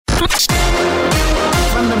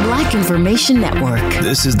Black Information Network.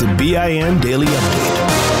 This is the BIN Daily Update.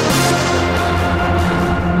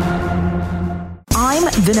 I'm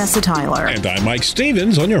Vanessa Tyler. And I'm Mike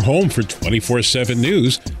Stevens on your home for 24/7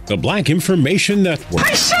 News, the Black Information Network.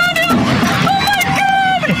 I shot him! Oh, my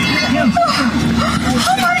God!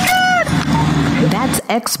 Oh, my God! That's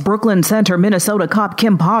ex-Brooklyn Center, Minnesota cop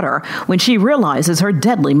Kim Potter when she realizes her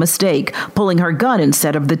deadly mistake, pulling her gun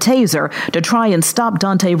instead of the taser to try and stop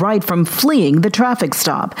Dante Wright from fleeing the traffic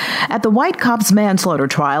stop. At the white cop's manslaughter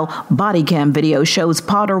trial, body cam video shows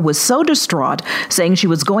Potter was so distraught, saying she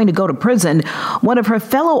was going to go to prison, one of her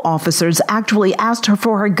fellow officers actually asked her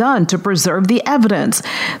for her gun to preserve the evidence.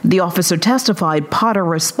 The officer testified Potter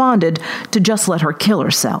responded to just let her kill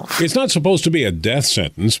herself. It's not supposed to be a death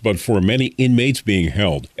sentence, but for many inmates being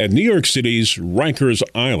held at New York City's Rikers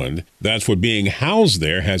Island, that's what being housed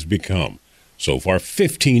there has become. So far,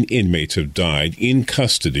 15 inmates have died in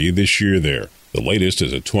custody this year there. The latest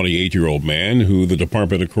is a 28-year-old man who the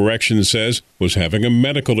Department of Corrections says was having a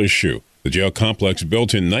medical issue. The jail complex,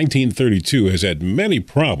 built in 1932, has had many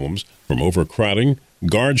problems, from overcrowding,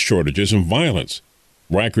 guard shortages, and violence.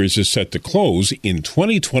 Rikers is set to close in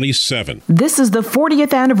 2027. This is the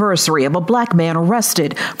 40th anniversary of a black man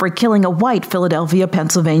arrested for killing a white Philadelphia,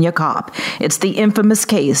 Pennsylvania cop. It's the infamous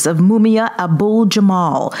case of Mumia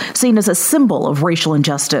Abu-Jamal, seen as a symbol of racial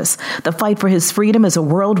injustice. The fight for his freedom is a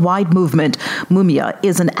worldwide movement. Mumia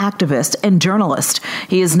is an activist and journalist.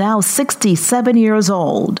 He is now 67 years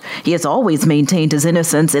old. He has always maintained his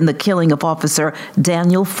innocence in the killing of Officer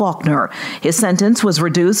Daniel Faulkner. His sentence was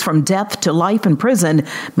reduced from death to life in prison.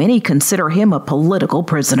 Many consider him a political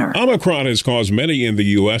prisoner. Omicron has caused many in the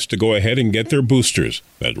U.S. to go ahead and get their boosters.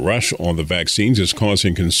 That rush on the vaccines is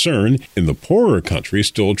causing concern in the poorer countries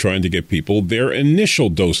still trying to get people their initial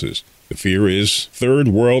doses. The fear is third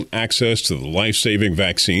world access to the life-saving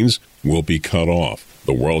vaccines will be cut off.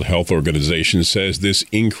 The World Health Organization says this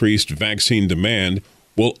increased vaccine demand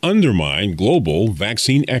will undermine global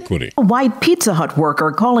vaccine equity. A white Pizza Hut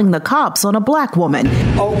worker calling the cops on a black woman.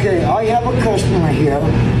 Okay, I have a customer here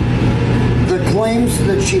that claims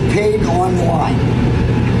that she paid online.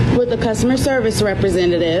 With the customer service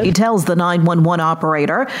representative. He tells the 911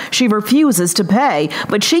 operator she refuses to pay,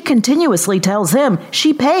 but she continuously tells him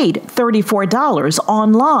she paid $34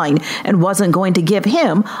 online and wasn't going to give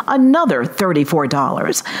him another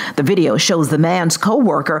 $34. The video shows the man's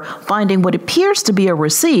co-worker finding what appears to be a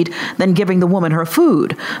receipt, then giving the woman her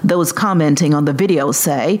food. Those commenting on the video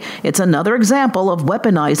say it's another example of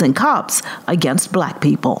weaponizing cops against black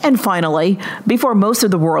people. And finally, before most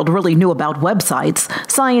of the world really knew about websites,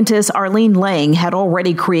 scientists Arlene Lang had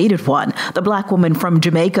already created one. The black woman from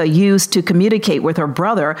Jamaica used to communicate with her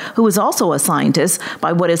brother, who is also a scientist,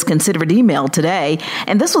 by what is considered email today.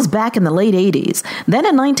 And this was back in the late 80s. Then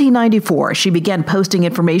in 1994, she began posting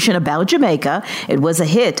information about Jamaica. It was a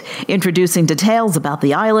hit, introducing details about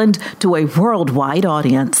the island to a worldwide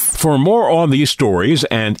audience. For more on these stories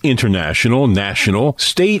and international, national,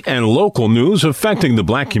 state, and local news affecting the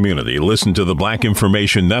black community, listen to the Black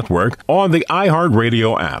Information Network on the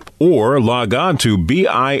iHeartRadio app or log on to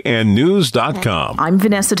BINnews.com. I'm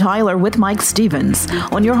Vanessa Tyler with Mike Stevens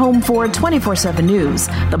on your home for 24/7 News,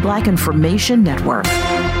 the Black Information Network.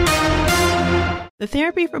 The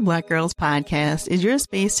Therapy for Black Girls podcast is your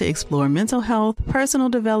space to explore mental health, personal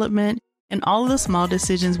development, and all of the small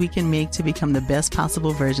decisions we can make to become the best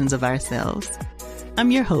possible versions of ourselves. I'm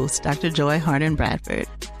your host, Dr. Joy Harden Bradford,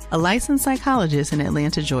 a licensed psychologist in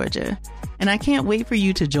Atlanta, Georgia, and I can't wait for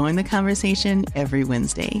you to join the conversation every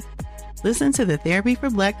Wednesday. Listen to the Therapy for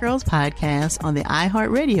Black Girls podcast on the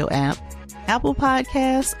iHeartRadio app, Apple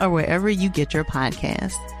Podcasts, or wherever you get your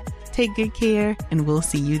podcasts. Take good care, and we'll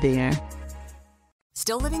see you there.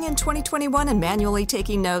 Still living in 2021 and manually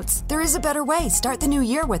taking notes? There is a better way. Start the new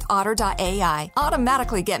year with Otter.ai.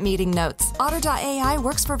 Automatically get meeting notes. Otter.ai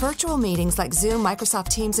works for virtual meetings like Zoom, Microsoft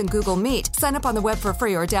Teams, and Google Meet. Sign up on the web for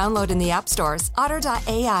free or download in the app stores.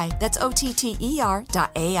 Otter.ai. That's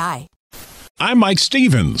OTTER.ai. I'm Mike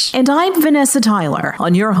Stevens. And I'm Vanessa Tyler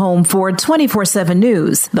on your home for 24/7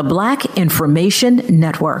 News, the Black Information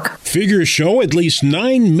Network. Figures show at least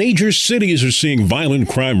 9 major cities are seeing violent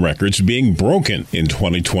crime records being broken in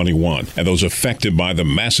 2021. And those affected by the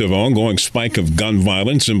massive ongoing spike of gun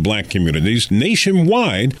violence in black communities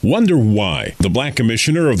nationwide wonder why. The Black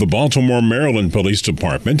Commissioner of the Baltimore, Maryland Police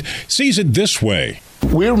Department sees it this way.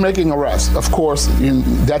 We're making arrests. Of course,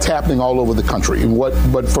 that's happening all over the country.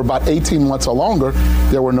 But for about 18 months or longer,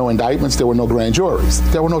 there were no indictments, there were no grand juries,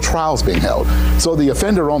 there were no trials being held. So the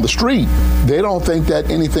offender on the street, they don't think that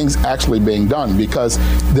anything's actually being done because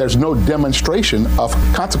there's no demonstration of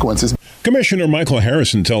consequences. Commissioner Michael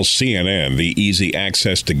Harrison tells CNN the easy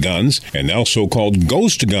access to guns and now so-called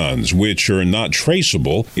ghost guns, which are not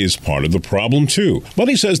traceable, is part of the problem too. But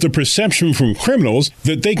he says the perception from criminals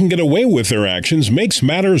that they can get away with their actions makes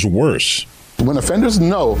matters worse. When offenders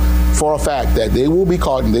know for a fact that they will be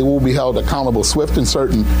caught and they will be held accountable swift and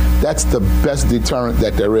certain, that's the best deterrent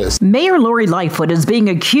that there is. Mayor Lori Lightfoot is being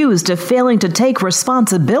accused of failing to take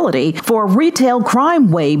responsibility for a retail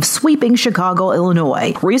crime wave sweeping Chicago,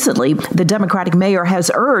 Illinois. Recently, the Democratic mayor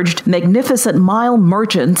has urged Magnificent Mile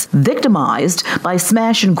merchants victimized by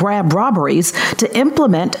smash and grab robberies to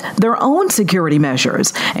implement their own security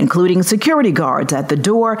measures, including security guards at the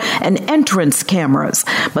door and entrance cameras.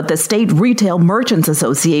 But the state Retail Merchants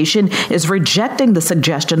Association is rejecting the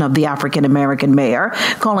suggestion of the African-American mayor,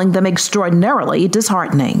 calling them extraordinarily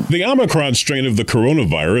disheartening. The Omicron strain of the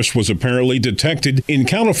coronavirus was apparently detected in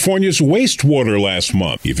California's wastewater last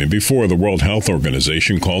month, even before the World Health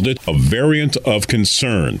Organization called it a variant of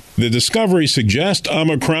concern. The discovery suggests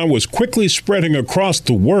Omicron was quickly spreading across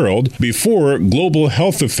the world before global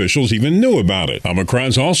health officials even knew about it.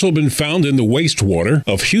 Omicron's also been found in the wastewater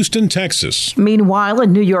of Houston, Texas. Meanwhile,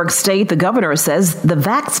 in New York State, the governor says the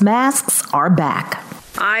vax masks are back.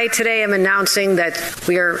 I today am announcing that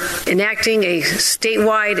we are enacting a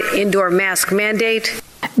statewide indoor mask mandate.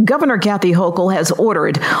 Governor Kathy Hochul has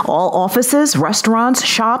ordered all offices, restaurants,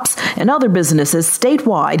 shops, and other businesses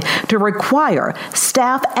statewide to require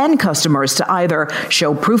staff and customers to either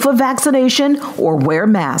show proof of vaccination or wear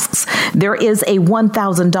masks. There is a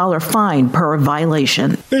 $1,000 fine per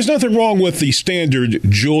violation. There's nothing wrong with the standard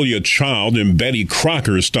Julia Child and Betty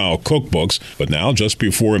Crocker style cookbooks, but now, just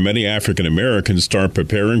before many African Americans start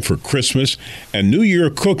preparing for Christmas and New Year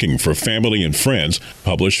cooking for family and friends,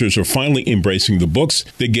 publishers are finally embracing the books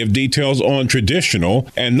that give details on traditional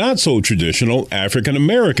and not so traditional African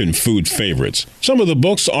American food favorites. Some of the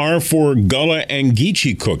books are for Gullah and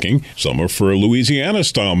Geechee cooking. Some are for Louisiana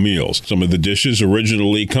style meals. Some of the dishes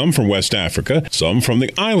originally come from West Africa, some from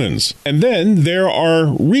the islands. And then there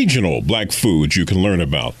are regional black foods you can learn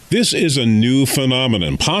about. This is a new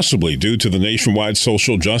phenomenon, possibly due to the nationwide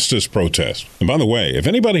social justice protest. And by the way, if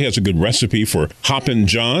anybody has a good recipe for Hoppin'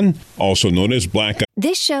 John, also known as black.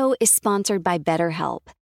 This show is sponsored by BetterHelp.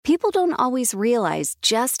 People don't always realize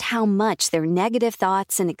just how much their negative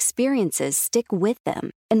thoughts and experiences stick with them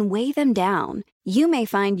and weigh them down. You may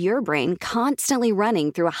find your brain constantly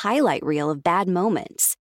running through a highlight reel of bad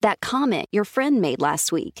moments. That comment your friend made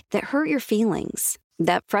last week that hurt your feelings.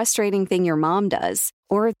 That frustrating thing your mom does.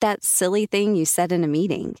 Or that silly thing you said in a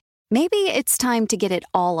meeting. Maybe it's time to get it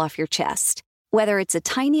all off your chest. Whether it's a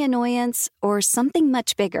tiny annoyance or something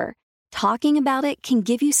much bigger, talking about it can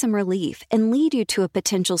give you some relief and lead you to a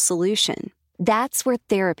potential solution. That's where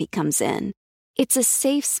therapy comes in. It's a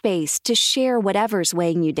safe space to share whatever's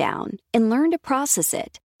weighing you down and learn to process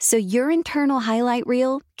it so your internal highlight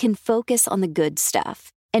reel can focus on the good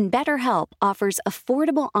stuff. And BetterHelp offers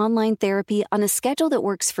affordable online therapy on a schedule that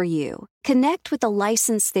works for you. Connect with a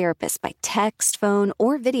licensed therapist by text, phone,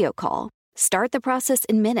 or video call. Start the process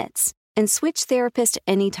in minutes and switch therapist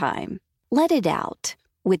anytime. Let it out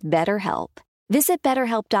with BetterHelp. Visit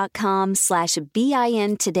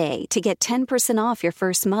BetterHelp.com/BIN today to get 10% off your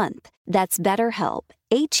first month. That's BetterHelp,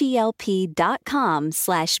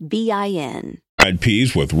 HELP.com/BIN. Fried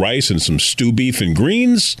peas with rice and some stew beef and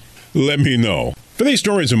greens? Let me know. For these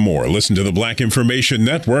stories and more, listen to the Black Information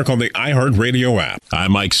Network on the iHeartRadio app.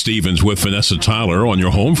 I'm Mike Stevens with Vanessa Tyler on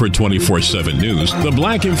your home for 24/7 News, the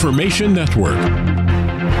Black Information Network.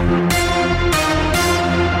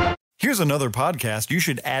 Here's another podcast you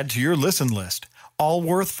should add to your listen list.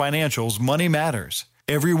 Allworth Financial's Money Matters.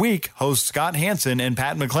 Every week, hosts Scott Hansen and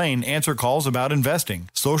Pat McClain answer calls about investing,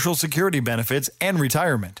 Social Security benefits, and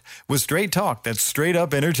retirement with straight talk that's straight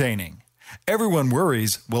up entertaining. Everyone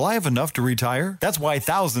worries, will I have enough to retire? That's why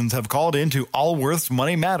thousands have called into Allworth's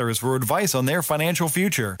Money Matters for advice on their financial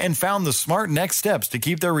future and found the smart next steps to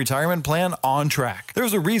keep their retirement plan on track.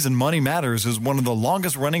 There's a reason Money Matters is one of the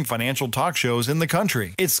longest running financial talk shows in the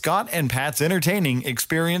country. It's Scott and Pat's entertaining,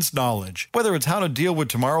 experienced knowledge. Whether it's how to deal with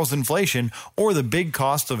tomorrow's inflation or the big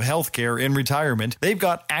costs of healthcare in retirement, they've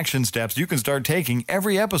got action steps you can start taking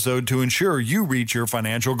every episode to ensure you reach your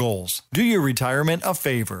financial goals. Do your retirement a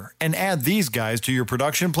favor and add these guys to your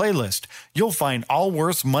production playlist. You'll find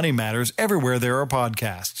Allworth's Money Matters everywhere there are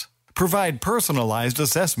podcasts. Provide personalized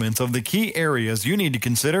assessments of the key areas you need to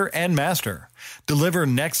consider and master. Deliver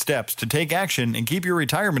next steps to take action and keep your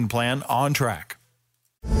retirement plan on track.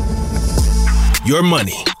 Your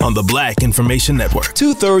money on the Black Information Network.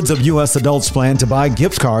 2/3 of U.S. adults plan to buy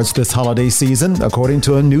gift cards this holiday season, according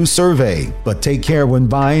to a new survey. But take care when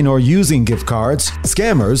buying or using gift cards.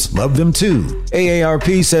 Scammers love them too.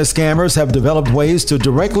 AARP says scammers have developed ways to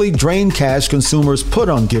directly drain cash consumers put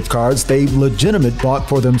on gift cards they've legitimately bought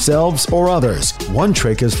for themselves or others. One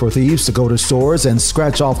trick is for thieves to go to stores and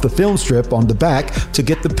scratch off the film strip on the back to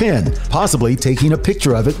get the pin, possibly taking a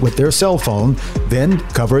picture of it with their cell phone, then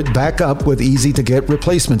cover it back up with easy-to-get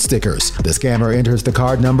replacement stickers. The scammer enters the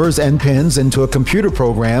card numbers and pins into a computer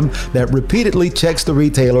program that repeatedly checks the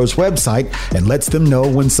retailer's website and lets them know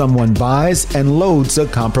when someone buys and loads a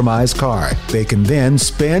compromised card. They can then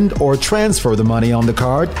spend or transfer the money on the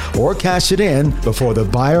card or cash it in before the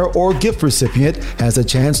buyer or gift recipient has a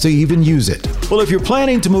chance to even use it. Well, if you're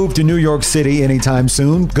planning to move to New York City anytime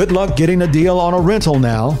soon, good luck getting a deal on a rental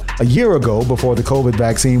now. A year ago, before the COVID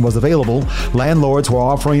vaccine was available, landlords were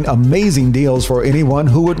offering amazing deals for anyone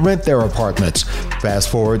who would rent their apartments. Fast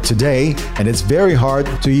forward today, and it's very hard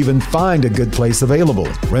to even find a good place available.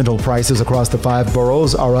 Rental prices across the 5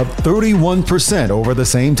 boroughs are up 31% over the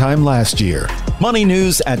same time last year. Money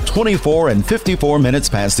news at 24 and 54 minutes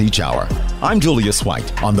past each hour. I'm Julius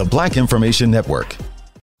White on the Black Information Network.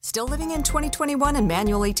 Still living in 2021 and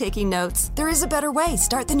manually taking notes? There is a better way.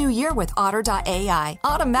 Start the new year with Otter.ai.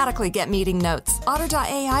 Automatically get meeting notes.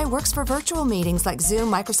 Otter.ai works for virtual meetings like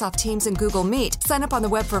Zoom, Microsoft Teams, and Google Meet. Sign up on the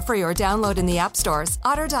web for free or download in the app stores.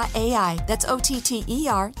 Otter.ai. That's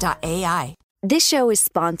OTTER.ai. This show is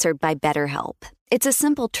sponsored by BetterHelp. It's a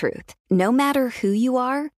simple truth. No matter who you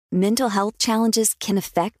are, mental health challenges can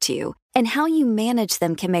affect you, and how you manage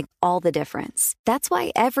them can make all the difference. That's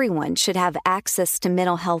why everyone should have access to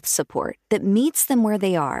mental health support that meets them where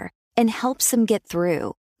they are and helps them get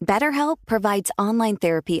through. BetterHelp provides online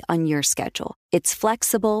therapy on your schedule. It's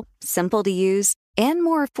flexible, simple to use, and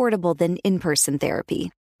more affordable than in-person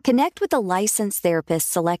therapy. Connect with a licensed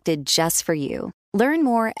therapist selected just for you. Learn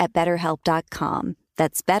more at BetterHelp.com.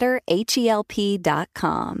 That's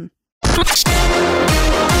BetterHelp.com.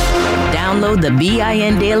 Download the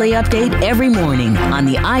BIN Daily Update every morning on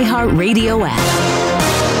the iHeartRadio app.